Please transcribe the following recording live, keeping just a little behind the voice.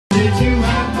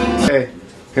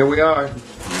Here we are,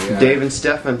 Dave and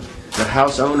Stephan, the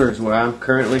house owners where I'm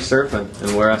currently surfing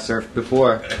and where I surfed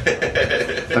before.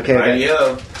 Okay,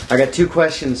 I got 2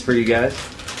 questions for you guys.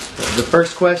 The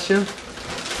first question,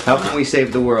 how can we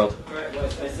save the world?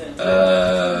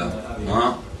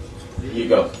 Well, you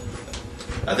go.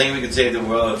 I think we could save the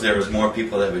world if there was more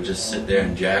people that would just sit there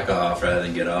and jack off rather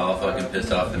than get all fucking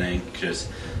pissed off and anxious.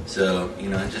 So, you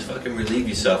know, just fucking relieve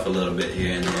yourself a little bit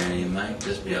here and there, and you might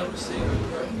just be able to save the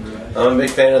world. I'm a big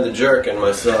fan of the jerking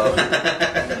myself.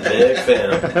 Big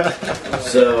fan.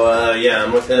 So, yeah,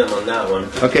 I'm with him on that one.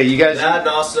 Okay, you guys... That and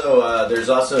also, there's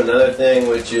also another thing,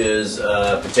 which is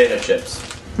potato chips.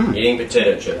 Eating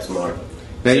potato chips more.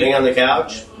 Sitting on the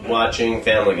couch, watching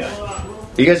Family Guy.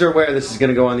 You guys are aware this is going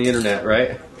to go on the internet,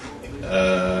 right?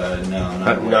 No,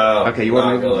 not no. Okay, you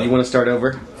want to start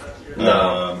over?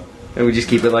 No. And we just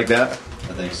keep it like that?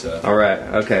 I think so. All right.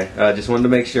 Okay. Just wanted to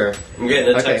make sure. I'm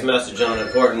getting a text message on an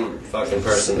important fucking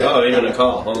person. Oh, even a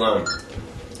call. Hold on.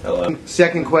 Hello.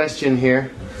 Second question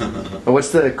here.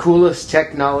 What's the coolest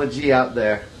technology out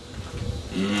there?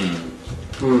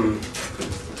 Coolest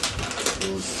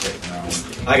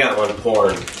technology. I got one.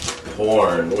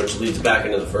 Porn, which leads back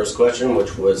into the first question,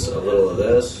 which was a little of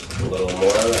this, a little more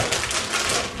of that.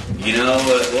 You know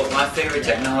what my favorite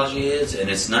technology is, and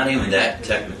it's not even that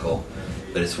technical,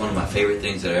 but it's one of my favorite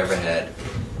things that I ever had,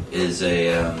 is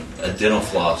a dental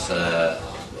floss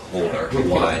holder.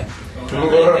 Why?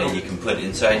 And you can put it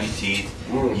inside your teeth,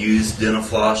 use dental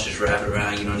floss, just wrap it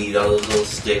around. You don't need all those little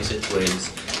sticks or twigs,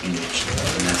 and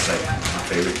that's like my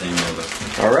favorite thing ever.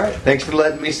 All right. Thanks for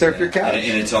letting me surf your couch.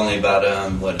 And it's only about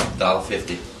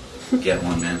 $1.50. Get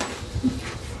one, man.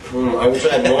 I wish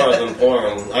I had more than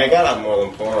porn. I gotta have more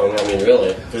than porn. I mean,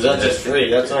 really, because that's just free.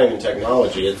 That's not even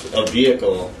technology. It's a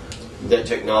vehicle that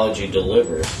technology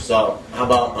delivers. So, how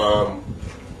about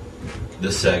The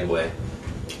Segway.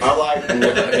 I like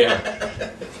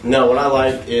No, what I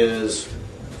like is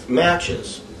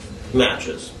matches.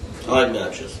 Matches. I like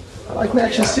matches. I like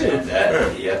matches too.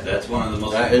 That's one of the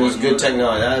most. That is good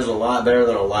technology. That is a lot better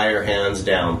than a liar, hands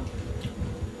down.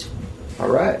 All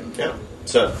right. Yeah.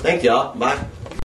 So, thank y'all. Bye.